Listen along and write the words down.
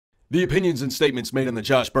The opinions and statements made on the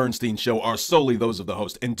Josh Bernstein Show are solely those of the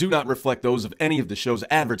host and do not reflect those of any of the show's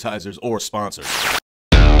advertisers or sponsors.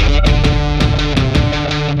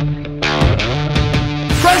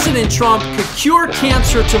 President Trump could cure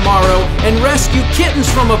cancer tomorrow and rescue kittens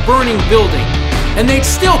from a burning building, and they'd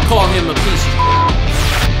still call him a piece of shit.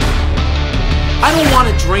 I don't want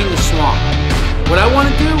to drain the swamp. What I want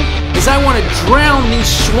to do is I want to drown these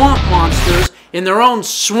swamp monsters in their own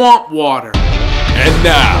swamp water. And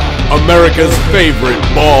now, America's favorite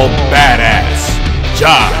bald badass,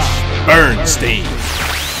 Josh Bernstein.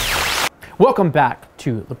 Welcome back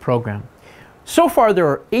to the program. So far, there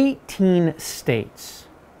are 18 states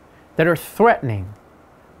that are threatening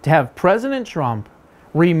to have President Trump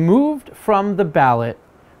removed from the ballot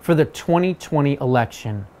for the 2020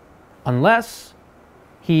 election unless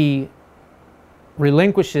he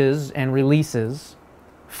relinquishes and releases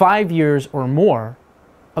 5 years or more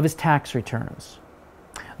of his tax returns.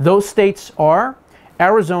 Those states are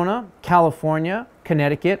Arizona, California,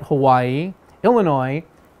 Connecticut, Hawaii, Illinois,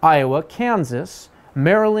 Iowa, Kansas,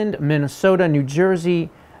 Maryland, Minnesota, New Jersey,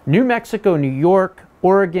 New Mexico, New York,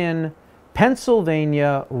 Oregon,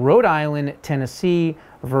 Pennsylvania, Rhode Island, Tennessee,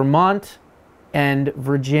 Vermont, and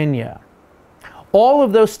Virginia. All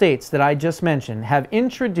of those states that I just mentioned have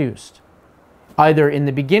introduced, either in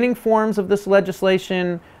the beginning forms of this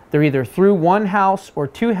legislation, they're either through one house or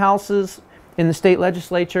two houses in the state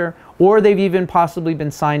legislature, or they've even possibly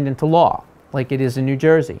been signed into law, like it is in New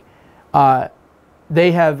Jersey.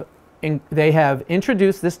 They have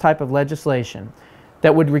introduced this type of legislation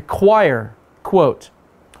that would require, quote,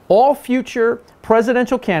 all future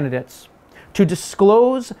presidential candidates to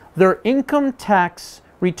disclose their income tax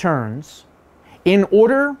returns in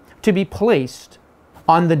order to be placed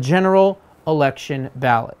on the general election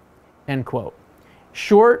ballot, end quote.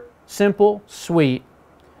 Short, simple, sweet.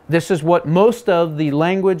 This is what most of the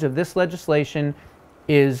language of this legislation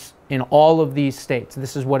is in all of these states.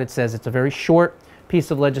 This is what it says. It's a very short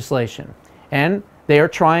piece of legislation. And they are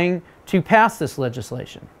trying to pass this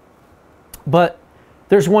legislation. But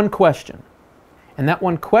there's one question. And that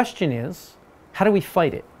one question is, how do we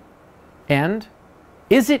fight it? And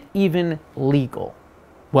is it even legal?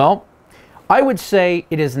 Well, I would say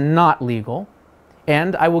it is not legal.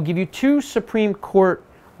 And I will give you two Supreme Court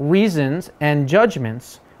reasons and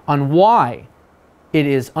judgments on why it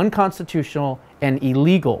is unconstitutional and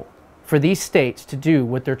illegal for these states to do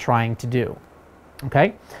what they're trying to do.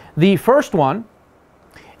 Okay? The first one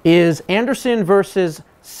is Anderson versus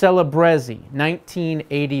Celebrezzi,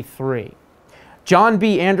 1983. John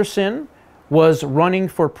B. Anderson was running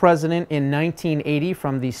for president in 1980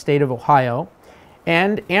 from the state of Ohio,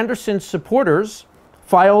 and Anderson's supporters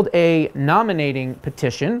filed a nominating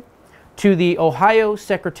petition to the Ohio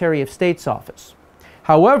Secretary of State's office.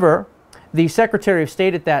 However, the Secretary of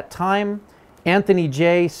State at that time, Anthony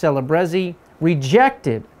J. Celebrezzi,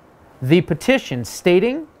 rejected the petition,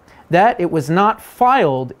 stating that it was not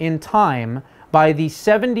filed in time by the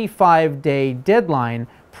 75-day deadline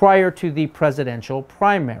prior to the presidential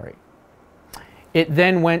primary. It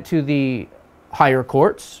then went to the higher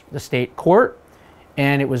courts, the state court,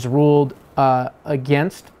 and it was ruled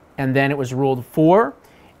against, and then it was ruled for,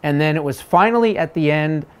 and then it was finally at the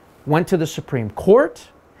end went to the Supreme Court,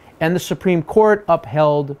 and the Supreme Court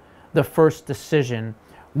upheld the first decision,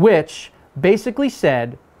 which basically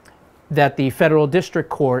said that the federal district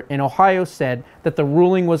court in Ohio said that the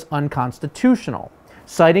ruling was unconstitutional,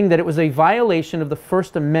 citing that it was a violation of the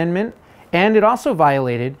First Amendment, and it also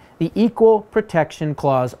violated the Equal Protection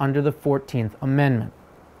Clause under the 14th Amendment.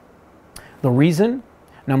 The reason?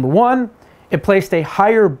 Number one, it placed a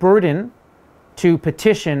higher burden to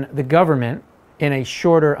petition the government in a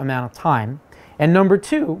shorter amount of time. And number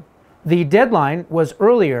two, the deadline was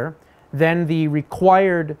earlier than the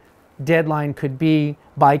required deadline could be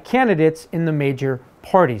by candidates in the major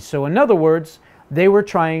parties. So in other words, they were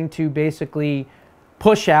trying to basically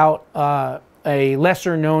push out a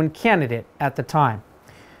lesser known candidate at the time.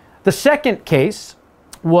 The second case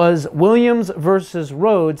was Williams versus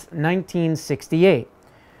Rhodes, 1968,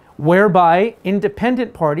 whereby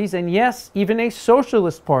independent parties, and yes, even a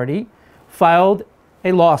socialist party, filed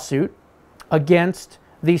a lawsuit against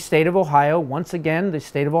the state of Ohio. Once again, the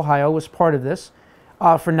state of Ohio was part of this,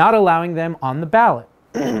 for not allowing them on the ballot.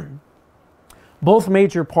 Both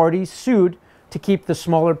major parties sued to keep the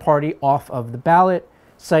smaller party off of the ballot,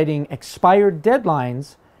 citing expired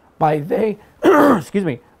deadlines by they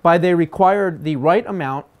required the right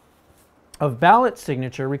amount of ballot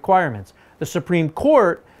signature requirements. The Supreme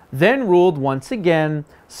Court then ruled once again,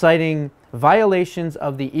 citing violations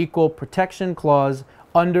of the Equal Protection Clause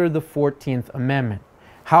under the 14th Amendment.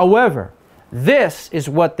 However, This is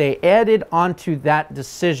what they added onto that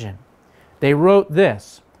decision. They wrote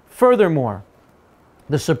this: furthermore,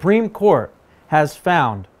 the Supreme Court has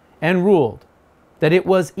found and ruled that it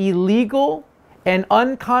was illegal and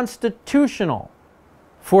unconstitutional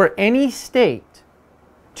for any state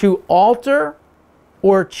to alter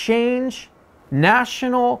or change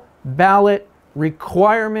national ballot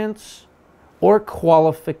requirements or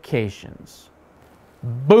qualifications.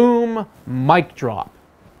 Boom, mic drop.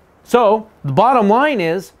 So the bottom line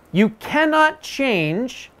is, you cannot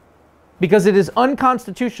change, because it is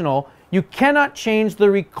unconstitutional, you cannot change the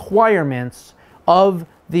requirements of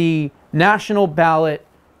the national ballot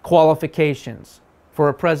qualifications for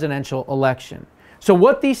a presidential election. So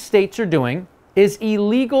what these states are doing is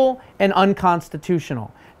illegal and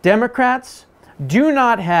unconstitutional. Democrats do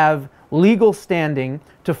not have legal standing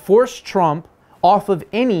to force Trump off of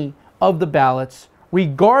any of the ballots,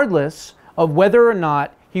 regardless of whether or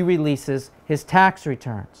not he releases his tax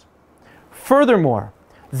returns. Furthermore,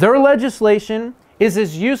 their legislation is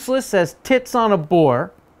as useless as tits on a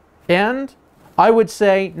board, and I would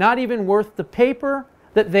say not even worth the paper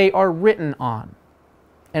that they are written on.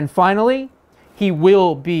 And finally, he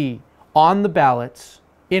will be on the ballots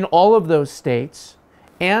in all of those states,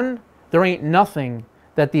 and there ain't nothing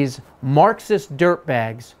that these Marxist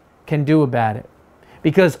dirtbags can do about it.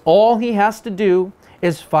 Because all he has to do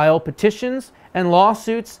is file petitions and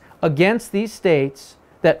lawsuits against these states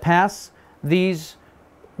that pass this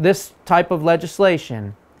type of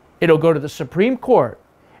legislation. It'll go to the Supreme Court,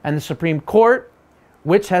 and the Supreme Court,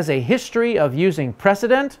 which has a history of using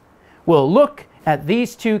precedent, will look at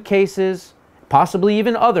these two cases, possibly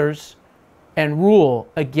even others, and rule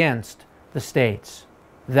against the states.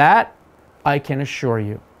 That I can assure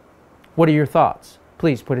you. What are your thoughts?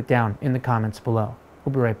 Please put it down in the comments below.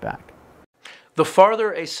 We'll be right back. The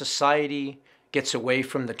farther a society gets away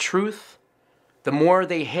from the truth, the more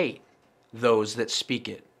they hate those that speak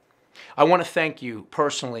it. I want to thank you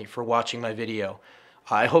personally for watching my video.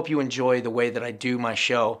 I hope you enjoy the way that I do my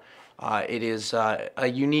show. It is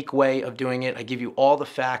a unique way of doing it. I give you all the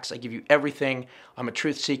facts. I give you everything. I'm a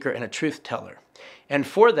truth seeker and a truth teller. And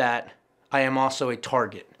for that, I am also a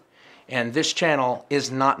target. And this channel is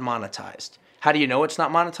not monetized. How do you know it's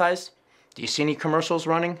not monetized? Do you see any commercials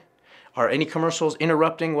running? Are any commercials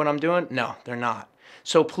interrupting what I'm doing? No, they're not.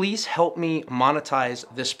 So please help me monetize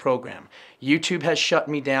this program. YouTube has shut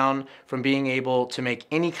me down from being able to make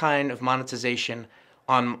any kind of monetization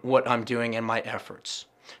on what I'm doing and my efforts.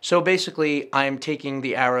 So basically, I'm taking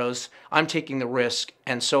the arrows, I'm taking the risk,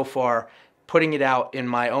 and so far, putting it out in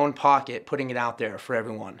my own pocket, putting it out there for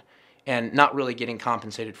everyone, and not really getting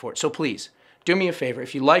compensated for it. So please, do me a favor.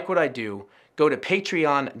 If you like what I do, go to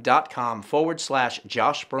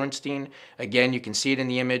patreon.com/Josh Bernstein. Again, you can see it in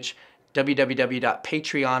the image,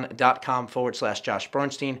 www.patreon.com/Josh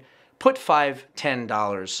Bernstein. Put $5,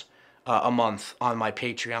 $10 a month on my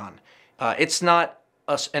Patreon. It's not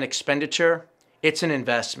an expenditure, it's an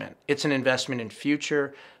investment. It's an investment in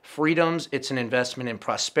future freedoms. It's an investment in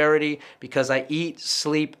prosperity, because I eat,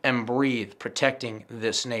 sleep, and breathe protecting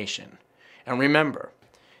this nation. And remember,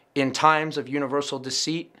 in times of universal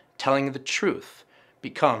deceit, telling the truth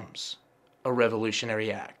becomes a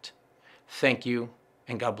revolutionary act. Thank you,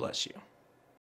 and God bless you.